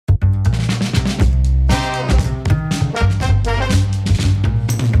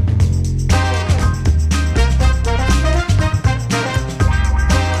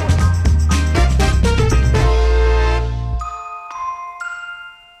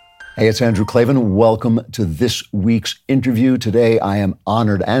Hey, it's Andrew Klavan. Welcome to this week's interview. Today, I am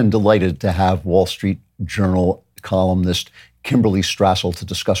honored and delighted to have Wall Street Journal columnist Kimberley Strassel to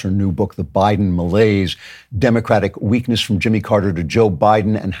discuss her new book, The Biden Malaise, Democratic Weakness from Jimmy Carter to Joe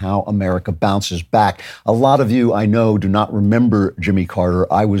Biden and How America Bounces Back. A lot of you, I know, do not remember Jimmy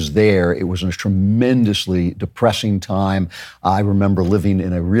Carter. I was there. It was a tremendously depressing time. I remember living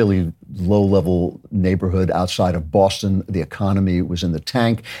in a really low-level neighborhood outside of Boston. The economy was in the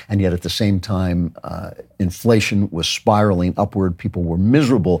tank, and yet at the same time, inflation was spiraling upward. People were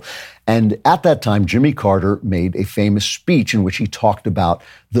miserable. And at that time, Jimmy Carter made a famous speech in which he talked about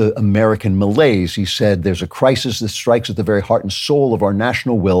the American malaise. He said, there's a crisis that strikes at the very heart and soul of our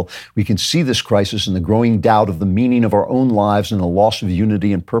national will. We can see this crisis in the growing doubt of the meaning of our own lives and the loss of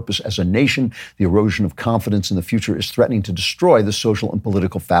unity and purpose as a nation. The erosion of confidence in the future is threatening to destroy the social and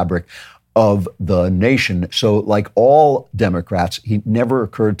political fabric of the nation. So like all Democrats, it never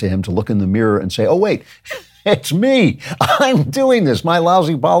occurred to him to look in the mirror and say, oh, wait, it's me. I'm doing this. My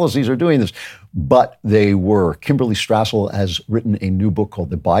lousy policies are doing this. But they were. Kimberley Strassel has written a new book called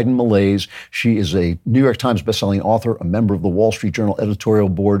The Biden Malaise. She is a New York Times bestselling author, a member of the Wall Street Journal editorial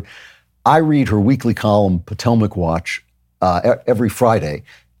board. I read her weekly column, Potomac Watch, every Friday.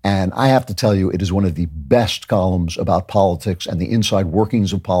 And I have to tell you, it is one of the best columns about politics and the inside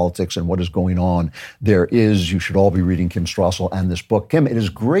workings of politics and what is going on there is. You should all be reading Kim Strassel and this book. Kim, it is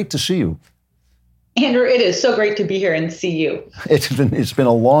great to see you. Andrew, it is so great to be here and see you. It's been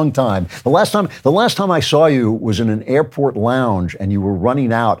a long time. The last time I saw you was in an airport lounge, and you were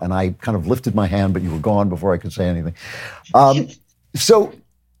running out, and I kind of lifted my hand, but you were gone before I could say anything. So,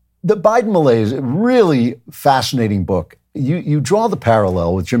 the Biden Malaise, a really fascinating book. You draw the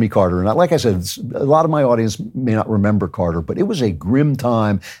parallel with Jimmy Carter. And like I said, a lot of my audience may not remember Carter, but it was a grim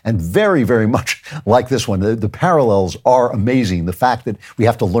time and very, very much like this one. The parallels are amazing. The fact that we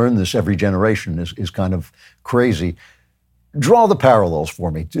have to learn this every generation is kind of crazy. Draw the parallels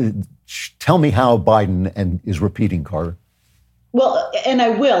for me. Tell me how Biden is repeating Carter. Well, and I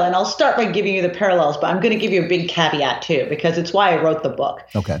will, and I'll start by giving you the parallels, but I'm going to give you a big caveat too, because it's why I wrote the book.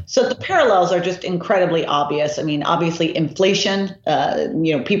 Okay. So the parallels are just incredibly obvious. I mean, obviously inflation,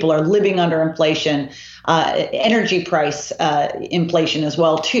 people are living under inflation, energy price inflation as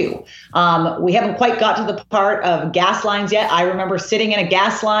well too. We haven't quite got to the part of gas lines yet. I remember sitting in a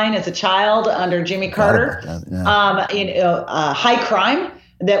gas line as a child under Jimmy Carter. High crime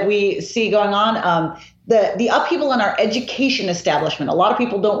that we see going on. The upheaval in our education establishment. A lot of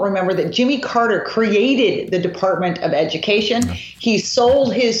people don't remember that Jimmy Carter created the Department of Education. He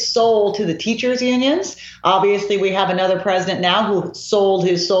sold his soul to the teachers unions. Obviously, we have another president now who sold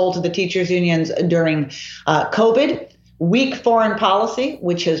his soul to the teachers unions during COVID. Weak foreign policy,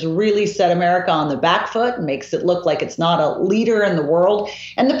 which has really set America on the back foot, makes it look like it's not a leader in the world.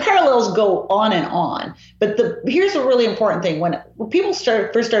 And the parallels go on and on. But here's a really important thing. When people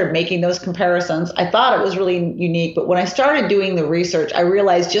first started making those comparisons, I thought it was really unique. But when I started doing the research, I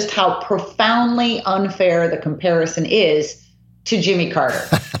realized just how profoundly unfair the comparison is to Jimmy Carter.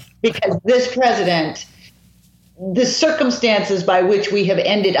 Because this president, the circumstances by which we have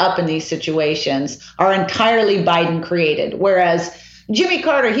ended up in these situations are entirely Biden created. Whereas Jimmy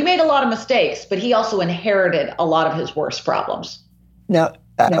Carter, he made a lot of mistakes, but he also inherited a lot of his worst problems. Now,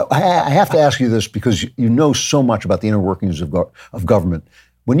 I have to ask you this because you know so much about the inner workings of government.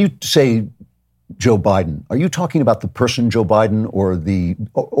 When you say Joe Biden, are you talking about the person Joe Biden or the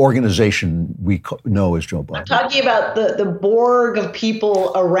organization we know as Joe Biden? I'm talking about the Borg of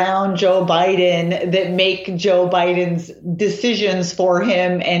people around Joe Biden that make Joe Biden's decisions for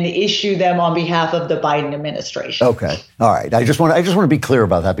him and issue them on behalf of the Biden administration. Okay. All right. I just want to be clear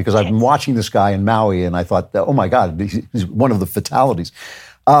about that because I've been watching this guy in Maui and I thought, oh my God, he's one of the fatalities.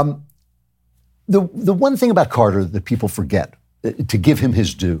 The one thing about Carter that people forget, to give him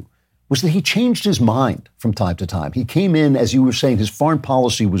his due, was that he changed his mind from time to time. He came in, as you were saying, his foreign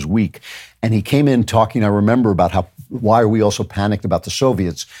policy was weak. And he came in talking, I remember, about why are we all so panicked about the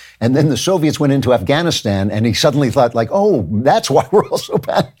Soviets? And then the Soviets went into Afghanistan and he suddenly thought like, oh, that's why we're all so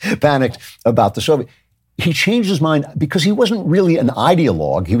panicked about the Soviets. He changed his mind because he wasn't really an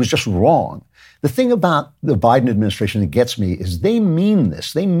ideologue. He was just wrong. The thing about the Biden administration that gets me is they mean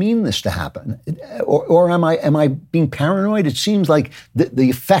this. They mean this to happen. Or am I being paranoid? It seems like the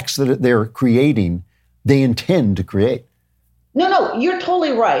effects that they're creating, they intend to create. No, you're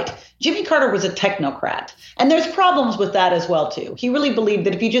totally right. Jimmy Carter was a technocrat. And there's problems with that as well, too. He really believed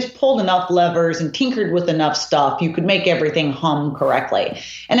that if you just pulled enough levers and tinkered with enough stuff, you could make everything hum correctly.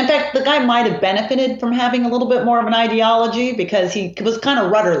 And in fact, the guy might have benefited from having a little bit more of an ideology because he was kind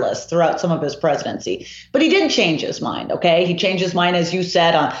of rudderless throughout some of his presidency. But he didn't change his mind, okay? He changed his mind, as you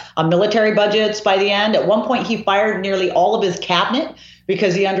said, on military budgets by the end. At one point, he fired nearly all of his cabinet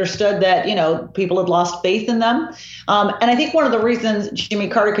because he understood that, people had lost faith in them. And I think one of the reasons Jimmy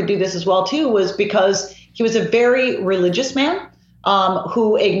Carter could do this as well, too, was because he was a very religious man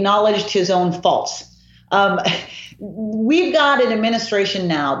who acknowledged his own faults. We've got an administration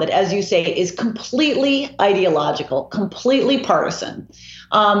now that, as you say, is completely ideological, completely partisan.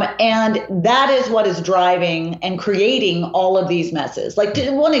 And that is what is driving and creating all of these messes. Like,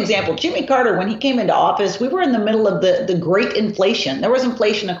 one example, Jimmy Carter, when he came into office, we were in the middle of the great inflation. There was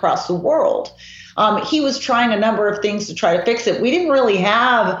inflation across the world. He was trying a number of things to try to fix it. We didn't really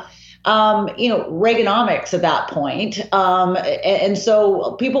have Reaganomics at that point. And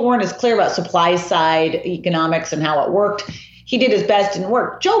so people weren't as clear about supply side economics and how it worked. He did his best and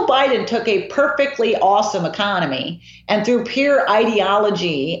worked. Joe Biden took a perfectly awesome economy and through pure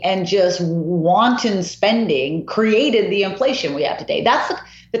ideology and just wanton spending created the inflation we have today. That's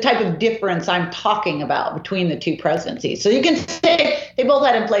the type of difference I'm talking about between the two presidencies. So you can say they both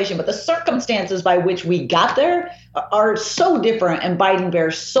had inflation, but the circumstances by which we got there are so different, and Biden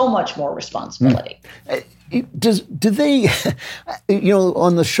bears so much more responsibility. Did they,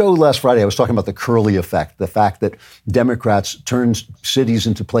 on the show last Friday, I was talking about the Curley effect, the fact that Democrats turn cities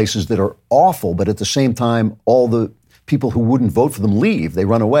into places that are awful, but at the same time, all the people who wouldn't vote for them leave. They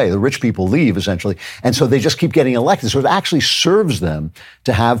run away. The rich people leave, essentially. And so they just keep getting elected. So it actually serves them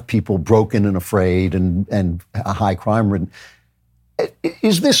to have people broken and afraid and a high crime ridden.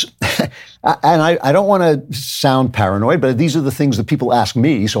 Is this, and I don't want to sound paranoid, but these are the things that people ask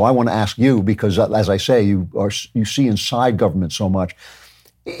me, so I want to ask you because, as I say, you see inside government so much.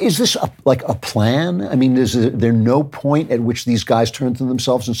 Is this like a plan? I mean, is there no point at which these guys turn to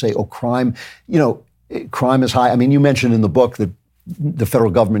themselves and say, oh, crime is high? I mean, you mentioned in the book that the federal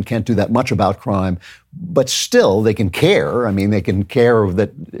government can't do that much about crime, but still they can care. I mean, they can care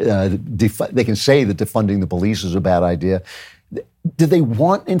that they can say that defunding the police is a bad idea. Do they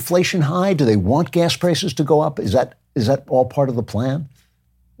want inflation high? Do they want gas prices to go up? Is that all part of the plan?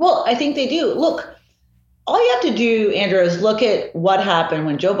 Well, I think they do. Look, all you have to do, Andrew, is look at what happened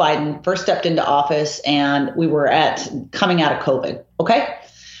when Joe Biden first stepped into office and we were coming out of COVID. Okay.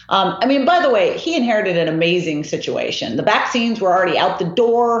 By the way, he inherited an amazing situation. The vaccines were already out the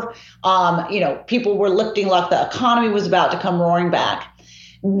door. People were lifting like the economy was about to come roaring back.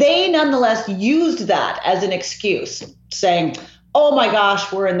 They nonetheless used that as an excuse, saying, oh my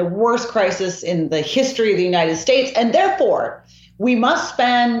gosh, we're in the worst crisis in the history of the United States, and therefore we must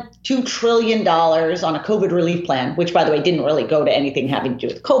spend $2 trillion on a COVID relief plan, which, by the way, didn't really go to anything having to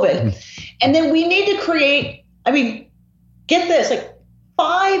do with COVID. Mm-hmm. And then we need to create, get this,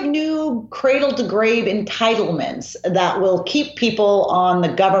 5 new cradle-to-grave entitlements that will keep people on the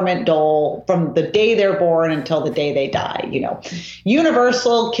government dole from the day they're born until the day they die.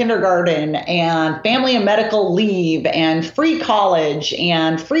 Universal kindergarten and family and medical leave and free college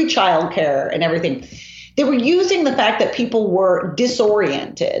and free childcare and everything. They were using the fact that people were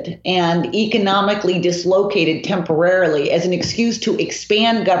disoriented and economically dislocated temporarily as an excuse to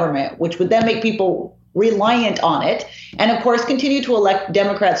expand government, which would then make people reliant on it, and of course continue to elect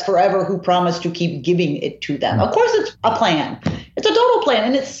Democrats forever who promise to keep giving it to them. Of course, it's a plan. It's a total plan,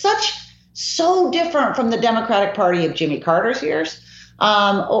 and it's so different from the Democratic Party of Jimmy Carter's years,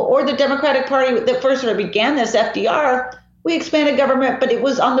 or the Democratic Party that first sort of began this, FDR. We expanded government, but it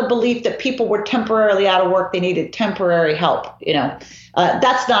was on the belief that people were temporarily out of work. They needed temporary help.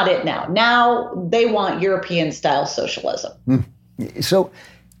 That's not it now. Now they want European-style socialism. So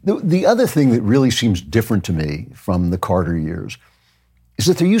the other thing that really seems different to me from the Carter years is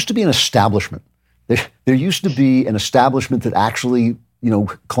that there used to be an establishment. There used to be an establishment that actually,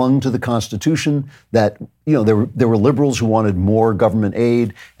 clung to the Constitution, that, there were liberals who wanted more government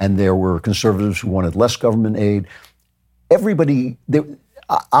aid and there were conservatives who wanted less government aid.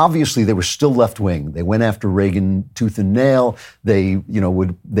 Obviously, they were still left-wing. They went after Reagan tooth and nail. They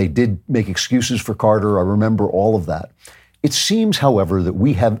did make excuses for Carter. I remember all of that. It seems, however, that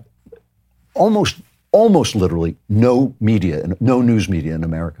we have almost literally no media, no news media in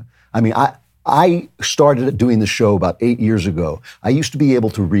America. I started doing the show about 8 years ago. I used to be able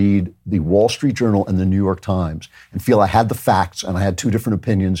to read the Wall Street Journal and the New York Times and feel I had the facts and I had 2 different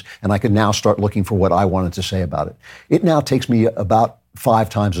opinions, and I could now start looking for what I wanted to say about it. It now takes me about 5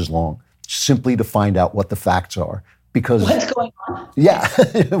 times as long simply to find out what the facts are Because what's going on? Yeah,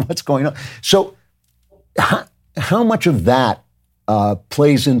 what's going on? So how much of that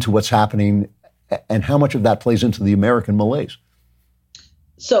plays into what's happening, and how much of that plays into the American malaise?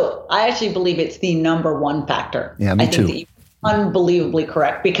 So I actually believe it's the number one factor. Yeah, me too. I think that you're unbelievably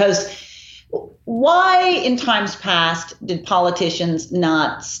correct, because why in times past did politicians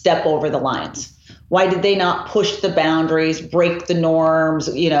not step over the lines? Why did they not push the boundaries, break the norms,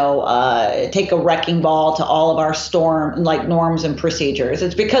 take a wrecking ball to all of our norms and procedures?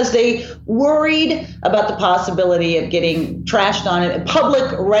 It's because they worried about the possibility of getting trashed on it,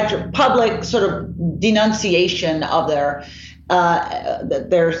 public sort of denunciation of their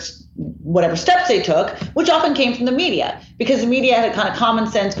whatever steps they took, which often came from the media, because the media had a kind of common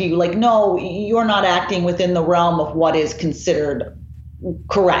sense view, like, no, you're not acting within the realm of what is considered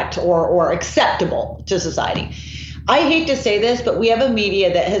correct or acceptable to society. I hate to say this, but we have a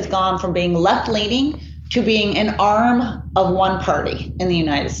media that has gone from being left-leaning to being an arm of one party in the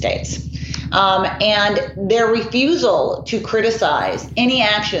United States. And their refusal to criticize any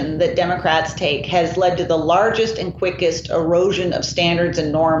action that Democrats take has led to the largest and quickest erosion of standards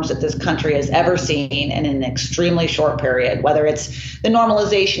and norms that this country has ever seen in an extremely short period, whether it's the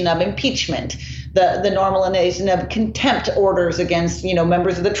normalization of impeachment, the normalization of contempt orders against,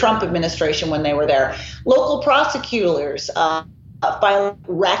 members of the Trump administration when they were there, local prosecutors filing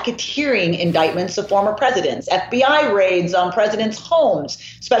racketeering indictments of former presidents, FBI raids on presidents' homes,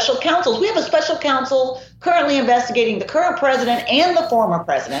 special counsels. We have a special counsel currently investigating the current president and the former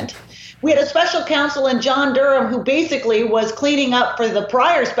president. We had a special counsel in John Durham who basically was cleaning up for the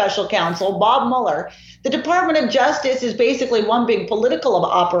prior special counsel, Bob Mueller. The Department of Justice is basically one big political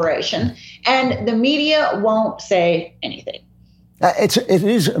operation, and the media won't say anything. It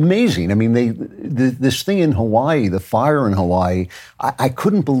is amazing. I mean, this thing in Hawaii, the fire in Hawaii, I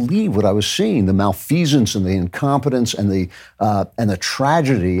couldn't believe what I was seeing. The malfeasance and the incompetence and the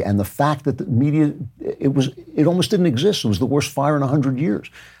tragedy, and the fact that the media, it almost didn't exist. It was the worst fire in 100 years.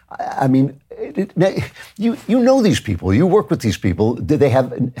 I mean, you know these people. You work with these people. Do they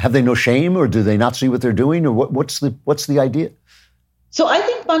have they no shame, or do they not see what they're doing, or what's the idea? So I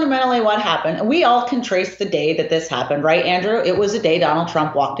think fundamentally what happened, and we all can trace the day that this happened, right, Andrew? It was the day Donald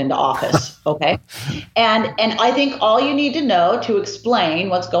Trump walked into office, okay? And I think all you need to know to explain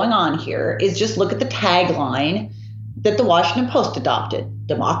what's going on here is just look at the tagline that the Washington Post adopted: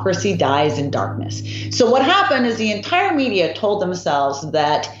 democracy dies in darkness. So what happened is the entire media told themselves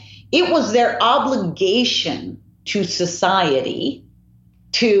that it was their obligation to society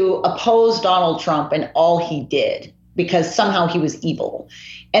to oppose Donald Trump and all he did, because somehow he was evil,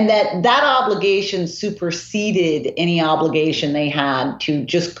 and that obligation superseded any obligation they had to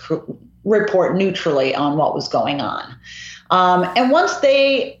just report neutrally on what was going on. And once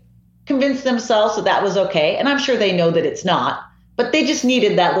they convinced themselves that was okay, and I'm sure they know that it's not, but they just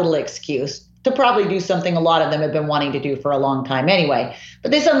needed that little excuse to probably do something a lot of them have been wanting to do for a long time anyway. But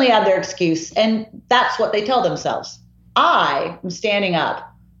they suddenly had their excuse, and that's what they tell themselves. I am standing up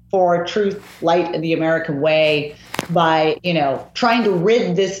for truth, light, and the American way by, trying to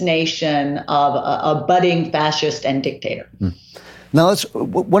rid this nation of a budding fascist and dictator. Now, that's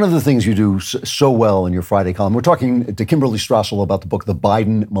one of the things you do so well in your Friday column. We're talking to Kimberley Strassel about the book, The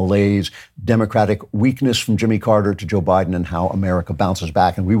Biden Malaise, Democratic Weakness from Jimmy Carter to Joe Biden and How America Bounces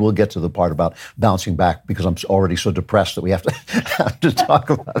Back. And we will get to the part about bouncing back, because I'm already so depressed that we have to talk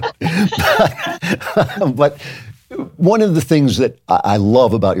about it. But one of the things that I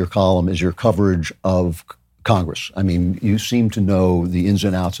love about your column is your coverage of Congress. I mean, you seem to know the ins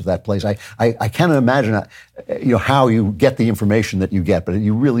and outs of that place. I can't imagine, how you get the information that you get, but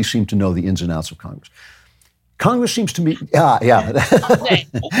you really seem to know the ins and outs of Congress. Congress seems to me, yeah.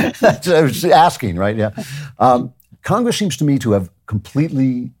 That's, I was asking, right? Yeah. Congress seems to me to have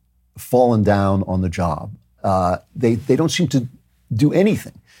completely fallen down on the job. They don't seem to do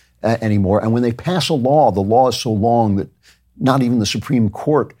anything anymore. And when they pass a law, the law is so long that not even the Supreme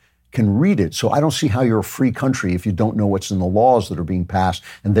Court can read it. So I don't see how you're a free country if you don't know what's in the laws that are being passed,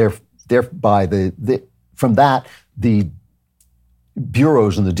 and thereby from that the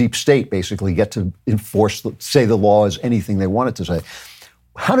bureaus and the deep state basically get to say the law is anything they want it to say.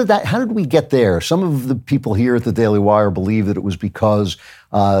 How did we get there? Some of the people here at the Daily Wire believe that it was because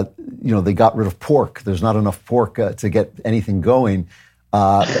they got rid of pork. There's not enough pork to get anything going.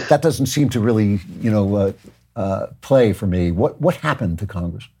 That doesn't seem to really play for me. What happened to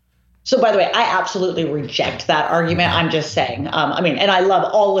Congress? So, by the way, I absolutely reject that argument. I'm just saying, and I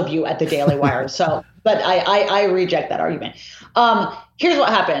love all of you at the Daily Wire. But I reject that argument. Here's what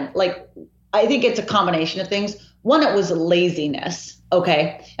happened. I think it's a combination of things. One, it was laziness.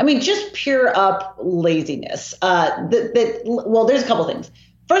 Okay. I mean, just pure up laziness. Well, there's a couple things.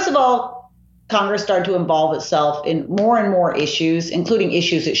 First of all, Congress started to involve itself in more and more issues, including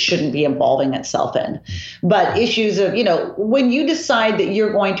issues it shouldn't be involving itself in. But issues of, when you decide that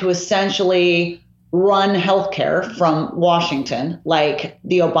you're going to essentially run healthcare from Washington, like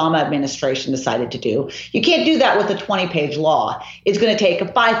the Obama administration decided to do, you can't do that with a 20-page law. It's going to take a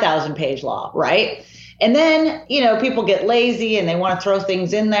 5,000-page law, right? And then, people get lazy and they want to throw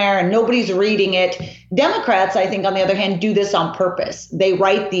things in there and nobody's reading it. Democrats, I think, on the other hand, do this on purpose. They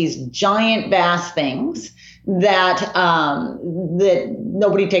write these giant, vast things that that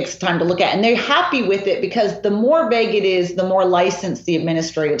nobody takes time to look at. And they're happy with it because the more vague it is, the more license the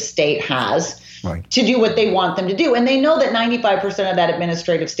administrative state has to do what they want them to do. And they know that 95% of that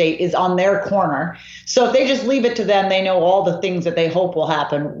administrative state is on their corner. So if they just leave it to them, they know all the things that they hope will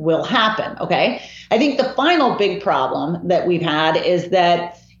happen will happen. Okay. I think the final big problem that we've had is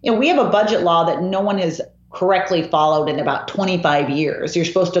that, we have a budget law that no one has correctly followed in about 25 years. You're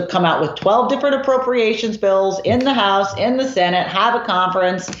supposed to come out with 12 different appropriations bills in the House, in the Senate, have a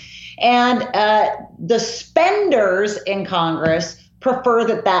conference. And the spenders in Congress prefer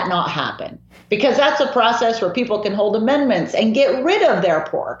that not happen because that's a process where people can hold amendments and get rid of their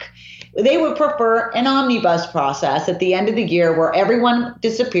pork. They would prefer an omnibus process at the end of the year where everyone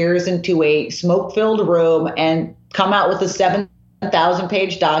disappears into a smoke-filled room and come out with a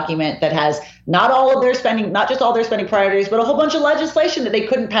 7,000-page document that has not just all their spending priorities, but a whole bunch of legislation that they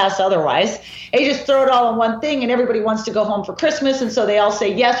couldn't pass otherwise. They just throw it all in one thing and everybody wants to go home for Christmas. And so they all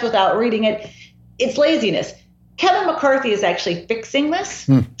say yes without reading it. It's laziness. Kevin McCarthy is actually fixing this.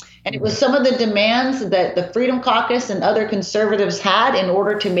 And it was some of the demands that the Freedom Caucus and other conservatives had in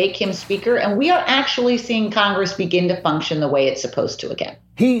order to make him speaker. And we are actually seeing Congress begin to function the way it's supposed to again.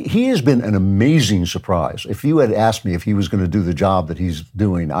 He has been an amazing surprise. If you had asked me if he was going to do the job that he's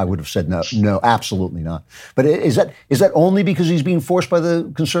doing, I would have said no, absolutely not. But is that only because he's being forced by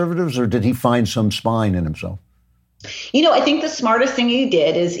the conservatives, or did he find some spine in himself? I think the smartest thing he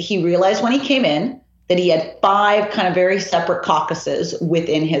did is he realized when he came in that he had 5 kind of very separate caucuses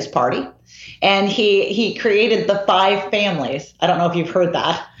within his party. And he created the 5 families. I don't know if you've heard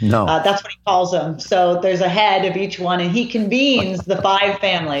that. No. That's what he calls them. So there's a head of each one, and he convenes the 5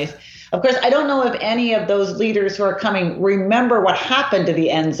 families. Of course, I don't know if any of those leaders who are coming remember what happened to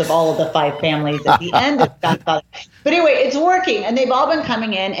the ends of all of the 5 families at the end of that. But anyway, it's working, and they've all been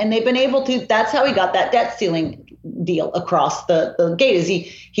coming in, and they've been able to. That's how he got that debt ceiling deal across the gate. Is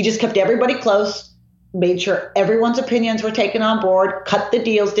he just kept everybody close, made sure everyone's opinions were taken on board, cut the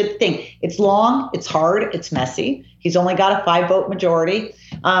deals, did the thing. It's long, it's hard, it's messy. He's only got a 5-vote majority.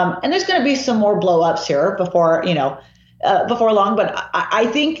 And there's going to be some more blow-ups here before long. But I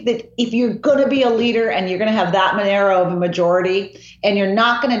think that if you're going to be a leader and you're going to have that narrow of a majority, and you're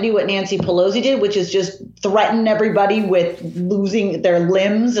not going to do what Nancy Pelosi did, which is just threaten everybody with losing their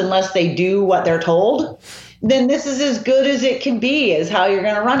limbs unless they do what they're told, then this is as good as it can be, is how you're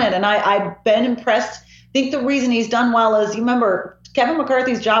going to run it. And I've been impressed. I think the reason he's done well is, you remember, Kevin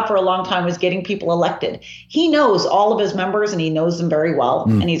McCarthy's job for a long time was getting people elected. He knows all of his members and he knows them very well,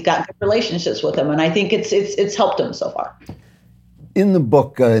 and he's got good relationships with them. And I think it's helped him so far. In the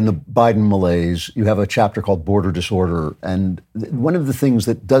book, in the Biden Malaise, you have a chapter called Border Disorder. And one of the things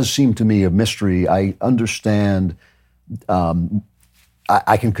that does seem to me a mystery, I understand,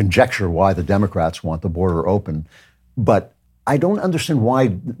 I can conjecture why the Democrats want the border open, but I don't understand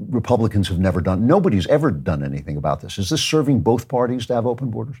why Republicans have nobody's ever done anything about this. Is this serving both parties to have open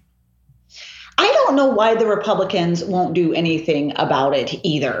borders? I don't know why the Republicans won't do anything about it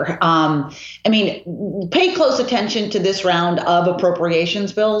either. Pay close attention to this round of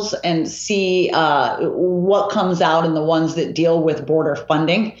appropriations bills and see what comes out in the ones that deal with border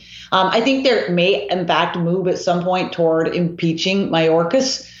funding. I think there may, in fact, move at some point toward impeaching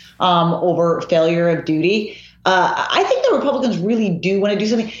Mayorkas over failure of duty. I think the Republicans really do want to do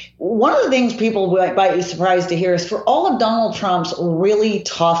something. One of the things people might be surprised to hear is for all of Donald Trump's really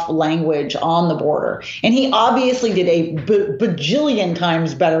tough language on the border, and he obviously did a bajillion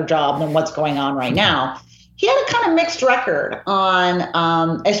times better job than what's going on right now, he had a kind of mixed record on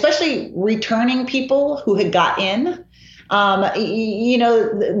especially returning people who had got in.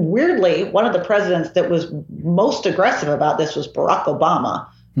 Weirdly, one of the presidents that was most aggressive about this was Barack Obama,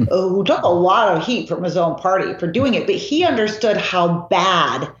 who took a lot of heat from his own party for doing it. But he understood how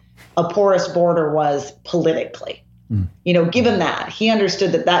bad a porous border was politically. Given that, he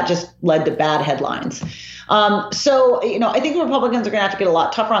understood that just led to bad headlines. I think the Republicans are going to have to get a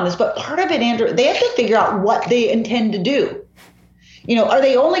lot tougher on this. But part of it, Andrew, they have to figure out what they intend to do. Are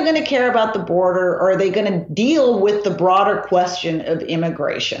they only going to care about the border, or are they going to deal with the broader question of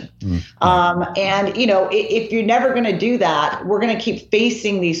immigration? And, if you're never going to do that, we're going to keep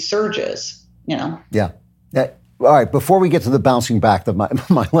facing these surges, Yeah. All right. Before we get to the bouncing back,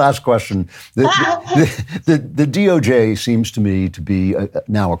 my last question, the DOJ seems to me to be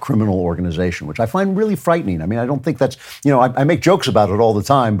now a criminal organization, which I find really frightening. I mean, I don't think that's, I make jokes about it all the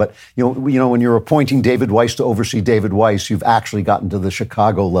time, but, when you're appointing David Weiss to oversee David Weiss, you've actually gotten to the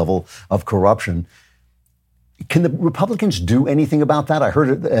Chicago level of corruption. Can the Republicans do anything about that? I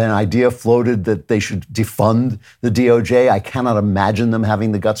heard an idea floated that they should defund the DOJ. I cannot imagine them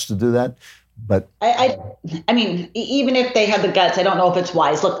having the guts to do that. But I mean, even if they had the guts, I don't know if it's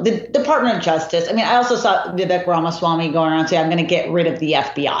wise. Look, the Department of Justice. I mean, I also saw Vivek Ramaswamy going around saying, "I'm going to get rid of the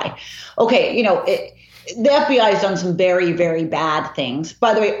FBI." Okay, the FBI has done some very, very bad things.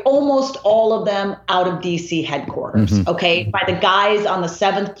 By the way, almost all of them out of D.C. headquarters. Okay, by the guys on the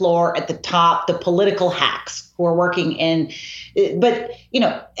 7th floor at the top, the political hacks who are working in. But,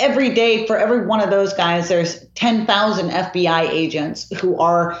 every day for every one of those guys, there's 10,000 FBI agents who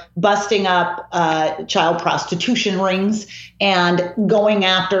are busting up child prostitution rings and going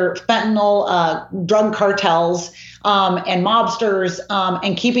after fentanyl, drug cartels, and mobsters,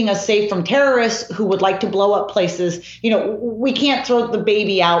 and keeping us safe from terrorists who would like to blow up places. We can't throw the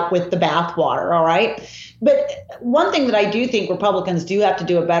baby out with the bathwater, all right? But one thing that I do think Republicans do have to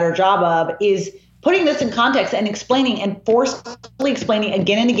do a better job of is putting this in context and explaining and forcefully explaining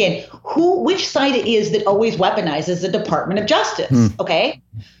again and again which side it is that always weaponizes the Department of Justice, okay?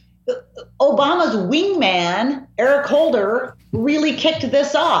 Obama's wingman, Eric Holder, really kicked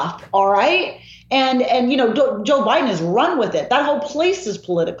this off, all right? And Joe Biden has run with it. That whole place is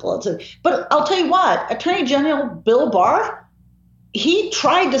political. But I'll tell you what, Attorney General Bill Barr, he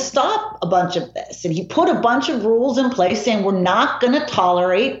tried to stop a bunch of this, and he put a bunch of rules in place saying we're not going to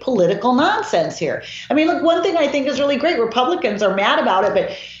tolerate political nonsense here. I mean, look, one thing I think is really great, Republicans are mad about it,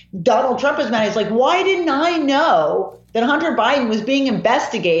 but Donald Trump is mad. He's like, why didn't I know that Hunter Biden was being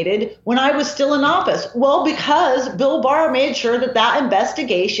investigated when I was still in office? Well, because Bill Barr made sure that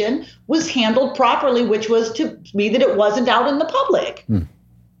investigation was handled properly, which was to be that it wasn't out in the public.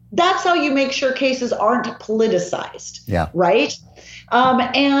 That's how you make sure cases aren't politicized, right?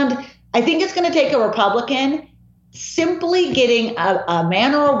 And I think it's going to take a Republican simply getting a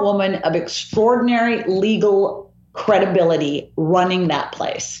man or a woman of extraordinary legal credibility running that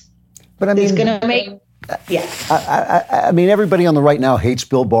place. But I mean, it's going to make, I mean, everybody on the right now hates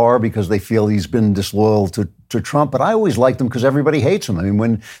Bill Barr because they feel he's been disloyal to Trump, but I always liked him because everybody hates him. I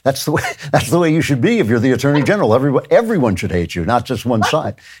mean, that's the way you should be if you're the Attorney General. Everyone should hate you, not just one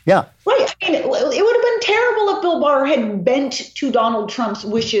side. Yeah. Right. I mean, it would have been terrible if Bill Barr had bent to Donald Trump's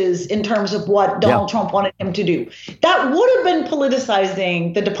wishes in terms of what Donald Trump wanted him to do. That would have been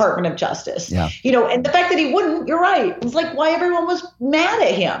politicizing the Department of Justice. Yeah. And the fact that he wouldn't, you're right. It's like why everyone was mad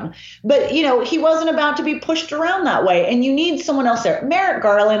at him. But, he wasn't about to be pushed around that way. And you need someone else there. Merrick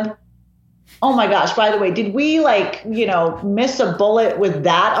Garland. Oh my gosh, by the way, did we miss a bullet with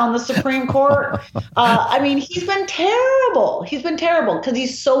that on the Supreme Court? I mean, he's been terrible. He's been terrible because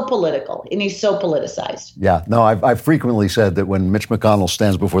he's so political and he's so politicized. Yeah, no, I've frequently said that when Mitch McConnell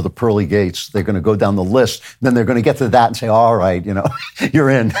stands before the pearly gates, they're going to go down the list. Then they're going to get to that and say, all right,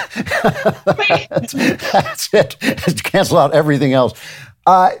 you're in. That's it. Cancel out everything else.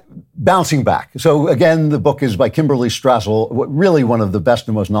 Bouncing back. So again, the book is by Kimberley Strassel, really one of the best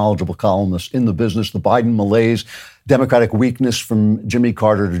and most knowledgeable columnists in the business, The Biden Malaise, Democratic Weakness from Jimmy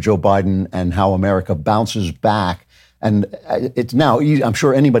Carter to Joe Biden and How America Bounces Back. And it's now, I'm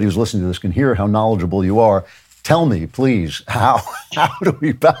sure anybody who's listening to this can hear how knowledgeable you are. Tell me, please, how do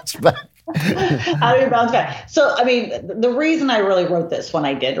we bounce back? How do you bounce back? So, I mean, the reason I really wrote this when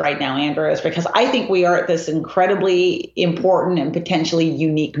I did right now, Andrew, is because I think we are at this incredibly important and potentially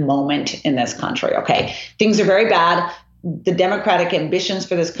unique moment in this country. Okay, things are very bad. The democratic ambitions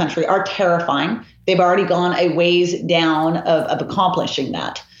for this country are terrifying. They've already gone a ways down of accomplishing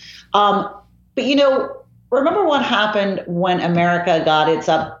that. But, remember what happened when America got its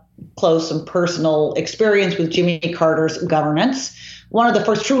up close and personal experience with Jimmy Carter's governance? One of the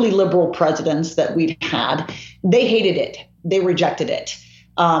first truly liberal presidents that we'd had. They hated it. They rejected it.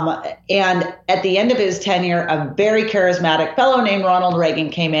 And at the end of his tenure, a very charismatic fellow named Ronald Reagan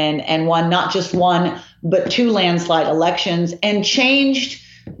came in and won not just one, but 2 landslide elections and changed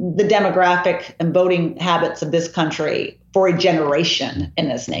the demographic and voting habits of this country for a generation in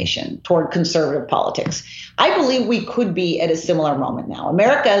this nation toward conservative politics. I believe we could be at a similar moment now.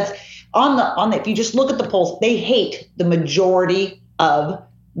 America's on the if you just look at the polls, they hate the majority of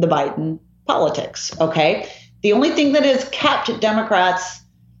the Biden politics, okay? The only thing that has kept Democrats,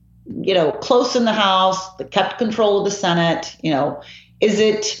 close in the House, that kept control of the Senate,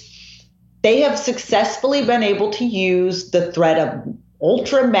 is they have successfully been able to use the threat of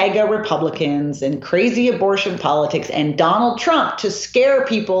ultra mega Republicans and crazy abortion politics and Donald Trump to scare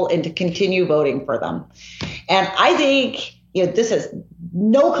people into continue voting for them. And I think this is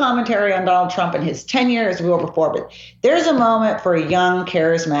no commentary on Donald Trump and his tenure as we were before, but there's a moment for a young,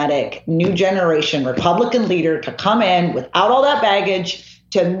 charismatic, new generation Republican leader to come in without all that baggage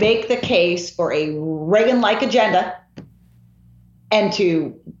to make the case for a Reagan-like agenda and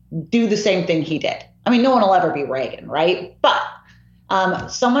to do the same thing he did. I mean, no one will ever be Reagan, right? But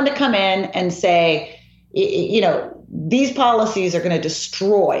someone to come in and say, these policies are going to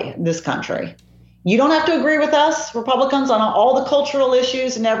destroy this country. You don't have to agree with us, Republicans, on all the cultural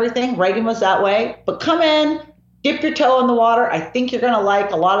issues and everything. Reagan was that way. But come in, dip your toe in the water. I think you're going to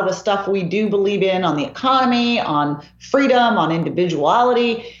like a lot of the stuff we do believe in on the economy, on freedom, on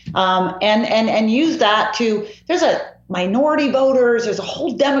individuality, and use that to, there's a minority voters, there's a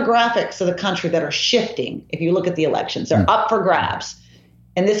whole demographics of the country that are shifting. If you look at the elections, they're up for grabs.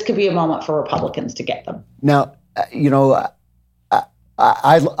 And this could be a moment for Republicans to get them. Now,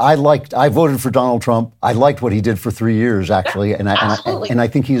 I voted for Donald Trump. I liked what he did for 3 years, actually, and I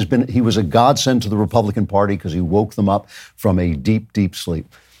think he was a godsend to the Republican Party because he woke them up from a deep, deep sleep.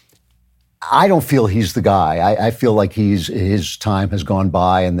 I don't feel he's the guy. I feel like his time has gone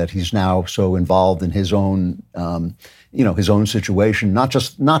by, and that he's now so involved in his own, his own situation, not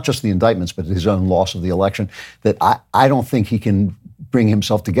just the indictments, but his own loss of the election. That I don't think he can bring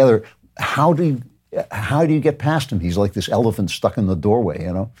himself together. How do you get past him? He's like this elephant stuck in the doorway,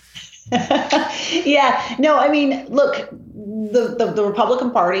 Yeah, no, I mean, look, the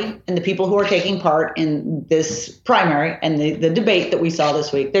Republican Party and the people who are taking part in this primary and the debate that we saw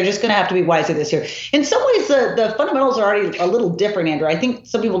this week, they're just going to have to be wiser this year. In some ways, the fundamentals are already a little different, Andrew. I think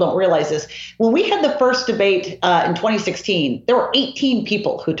some people don't realize this. When we had the first debate in 2016, there were 18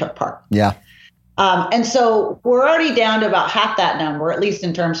 people who took part. Yeah. And so we're already down to about half that number, at least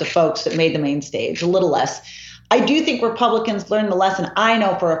in terms of folks that made the main stage, a little less. I do think Republicans learned the lesson. I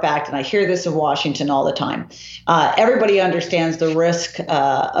know for a fact, and I hear this in Washington all the time. Everybody understands the risk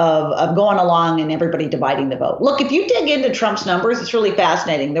of going along and everybody dividing the vote. Look, if you dig into Trump's numbers, it's really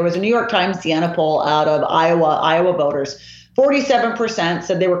fascinating. There was a New York Times Siena poll out of Iowa voters. 47%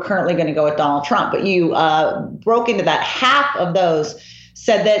 said they were currently going to go with Donald Trump. But you broke into that. Half of those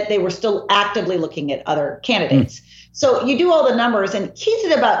said that they were still actively looking at other candidates. So you do all the numbers, and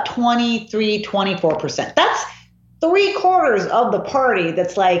he's at about 23, 24%. That's 3/4 of the party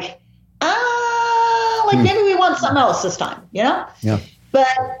that's like, maybe we want something else this time, Yeah. But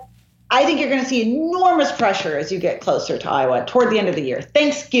I think you're going to see enormous pressure as you get closer to Iowa toward the end of the year.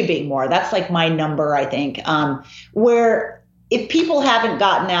 Thanksgiving more. That's like my number, I think, where if people haven't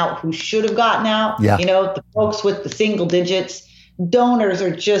gotten out who should have gotten out, the folks with the single digits, donors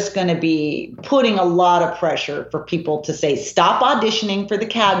are just going to be putting a lot of pressure for people to say, stop auditioning for the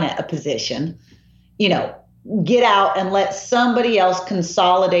cabinet position, get out and let somebody else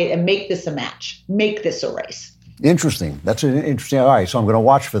consolidate and make this a match, make this a race. Interesting. That's an interesting. All right. So I'm going to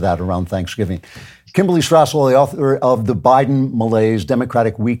watch for that around Thanksgiving. Kimberley Strassel, the author of The Biden Malaise,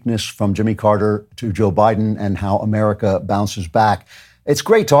 Democratic Weakness from Jimmy Carter to Joe Biden and How America Bounces Back. It's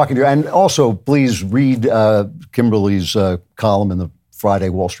great talking to you. And also, please read Kimberley's column in the Friday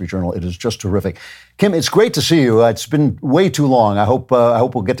Wall Street Journal. It is just terrific. Kim, it's great to see you. It's been way too long. I hope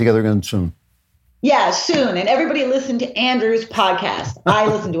we'll get together again soon. Yeah, soon. And everybody listen to Andrew's podcast. I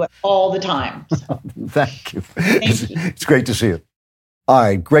listen to it all the time. So. Thank you. Thank you. It's great to see you. All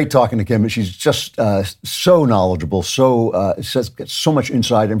right, great talking to Kim. She's just so knowledgeable, gets so much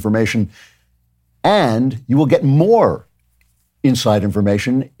inside information. And you will get more inside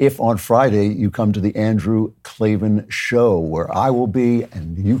information if on Friday you come to the Andrew Klavan Show, where I will be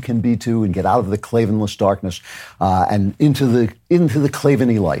and you can be too, and get out of the Klavanless darkness and into the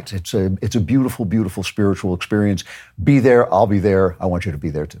Klavany light. It's a beautiful, beautiful spiritual experience. Be there. I'll be there. I want you to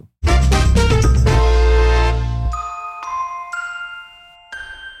be there too.